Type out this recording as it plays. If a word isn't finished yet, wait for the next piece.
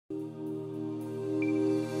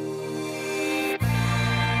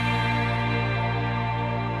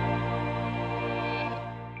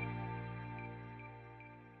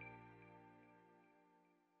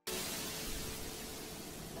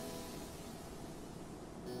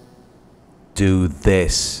do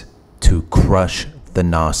this to crush the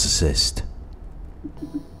narcissist.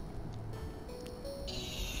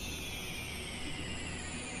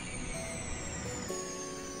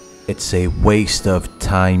 It's a waste of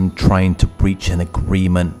time trying to reach an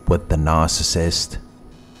agreement with the narcissist.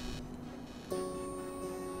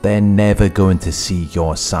 They're never going to see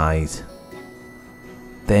your side.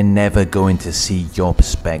 They're never going to see your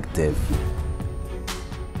perspective.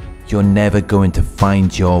 You're never going to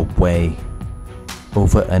find your way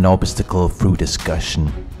over an obstacle through discussion,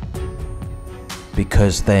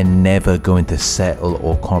 because they're never going to settle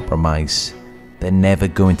or compromise. They're never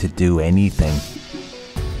going to do anything.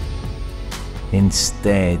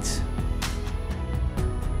 Instead,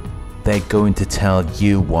 they're going to tell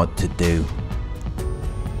you what to do.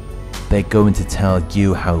 They're going to tell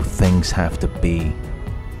you how things have to be.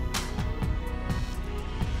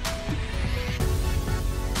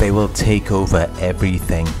 They will take over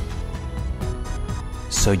everything,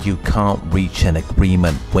 so you can't reach an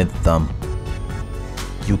agreement with them.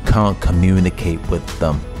 You can't communicate with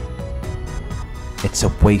them. It's a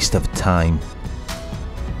waste of time.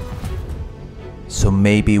 So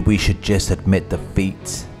maybe we should just admit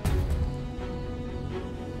defeat.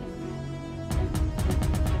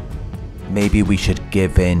 Maybe we should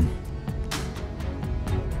give in.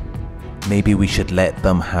 Maybe we should let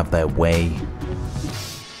them have their way.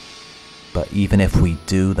 But even if we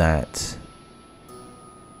do that,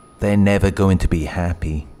 they're never going to be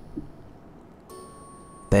happy.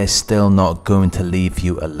 They're still not going to leave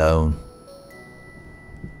you alone.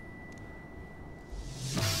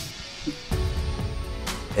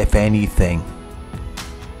 If anything,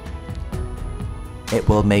 it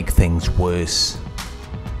will make things worse.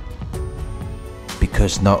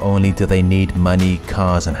 Because not only do they need money,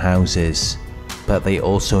 cars and houses, but they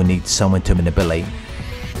also need someone to manipulate.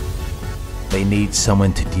 They need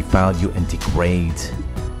someone to devalue and degrade,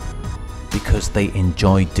 because they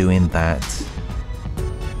enjoy doing that.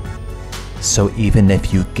 So even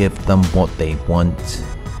if you give them what they want,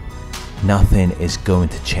 nothing is going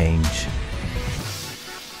to change.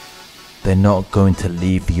 They're not going to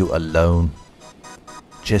leave you alone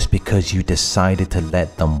just because you decided to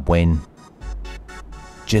let them win.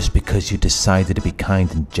 Just because you decided to be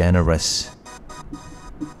kind and generous.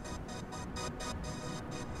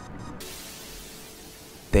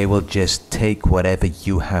 They will just take whatever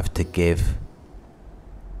you have to give.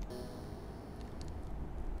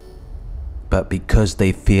 But because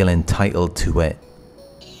they feel entitled to it,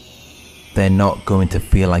 they're not going to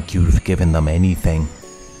feel like you've given them anything.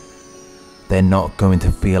 They're not going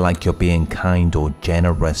to feel like you're being kind or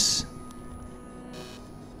generous.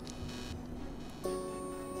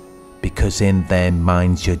 Because in their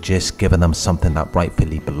minds you're just giving them something that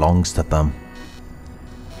rightfully belongs to them.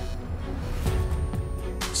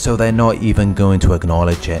 So they're not even going to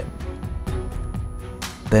acknowledge it.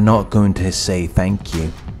 They're not going to say thank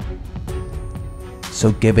you.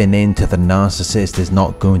 So giving in to the narcissist is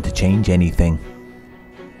not going to change anything.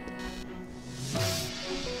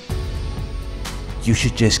 You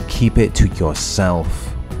should just keep it to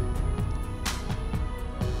yourself.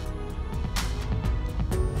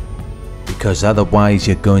 Because otherwise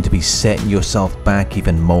you're going to be setting yourself back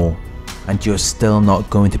even more, and you're still not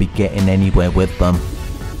going to be getting anywhere with them.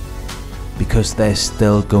 Because they're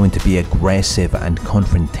still going to be aggressive and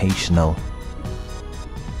confrontational.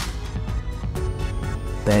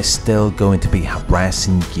 They're still going to be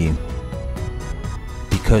harassing you.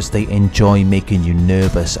 Because they enjoy making you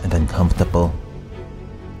nervous and uncomfortable.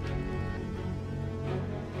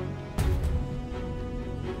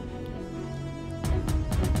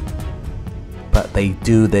 But they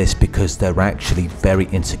do this because they're actually very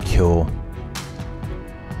insecure.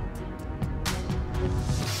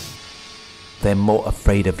 They're more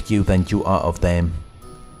afraid of you than you are of them.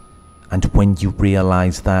 And when you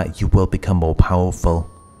realize that, you will become more powerful,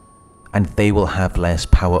 and they will have less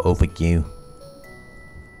power over you.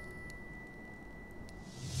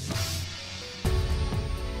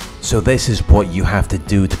 So this is what you have to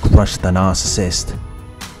do to crush the narcissist.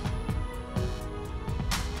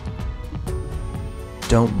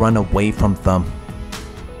 Don't run away from them.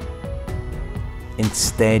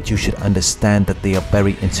 Instead, you should understand that they are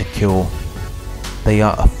very insecure. They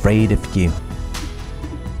are afraid of you.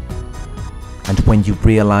 And when you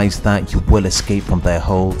realize that, you will escape from their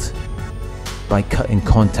hold by cutting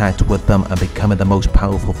contact with them and becoming the most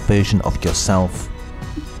powerful version of yourself.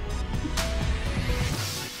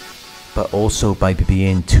 But also by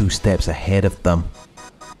being 2 steps ahead of them,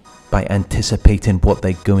 by anticipating what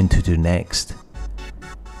they're going to do next.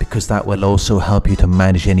 Because that will also help you to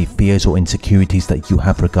manage any fears or insecurities that you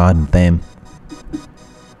have regarding them.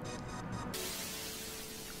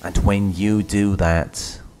 And when you do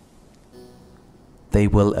that, they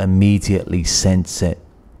will immediately sense it.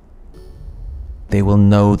 They will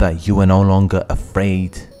know that you are no longer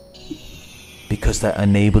afraid because they're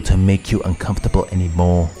unable to make you uncomfortable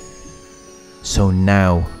anymore. So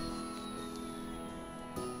now,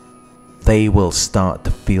 they will start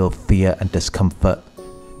to feel fear and discomfort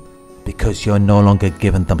because you're no longer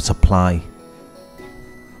giving them supply.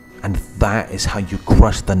 And that is how you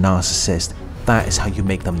crush the narcissist. That is how you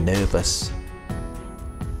make them nervous.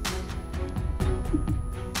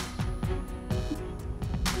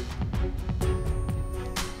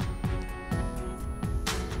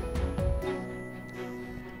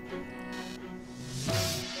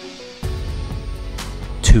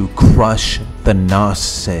 To crush the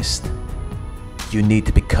narcissist, you need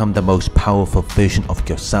to become the most powerful version of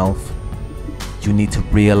yourself. You need to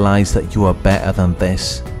realize that you are better than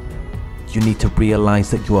this. You need to realize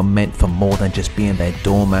that you are meant for more than just being their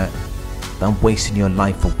doormat, than wasting your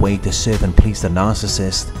life away to serve and please the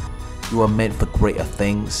narcissist. You are meant for greater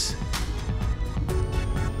things.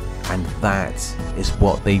 And that is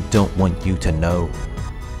what they don't want you to know.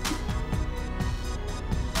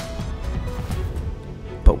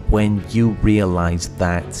 But when you realize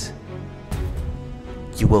that,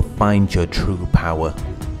 you will find your true power.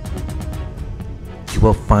 You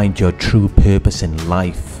will find your true purpose in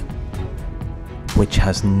life, which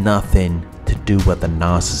has nothing to do with the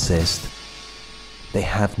narcissist. They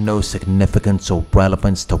have no significance or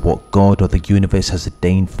relevance to what God or the universe has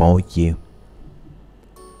ordained for you.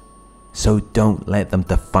 So don't let them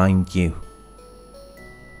define you.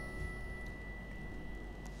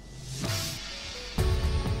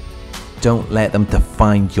 Don't let them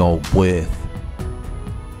define your worth.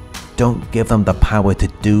 Don't give them the power to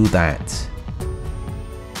do that.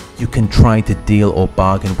 You can try to deal or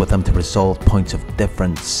bargain with them to resolve points of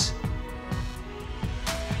difference,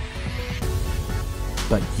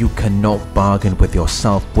 but you cannot bargain with your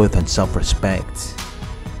self-worth and self-respect.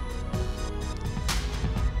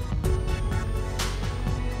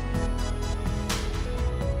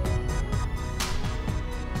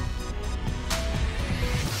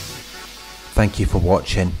 Thank you for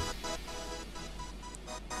watching.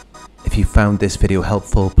 If you found this video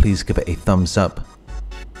helpful, please give it a thumbs up.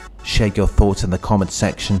 Share your thoughts in the comment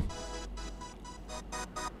section.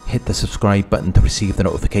 Hit the subscribe button to receive the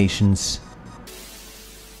notifications.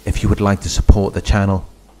 If you would like to support the channel,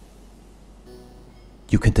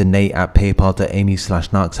 you can donate at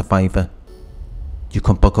paypal.me/Narc Survivor. You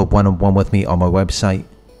can book a one-on-one with me on my website.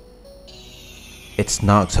 It's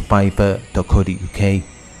narcsurvivor.co.uk.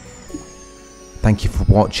 Thank you for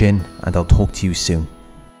watching, and I'll talk to you soon.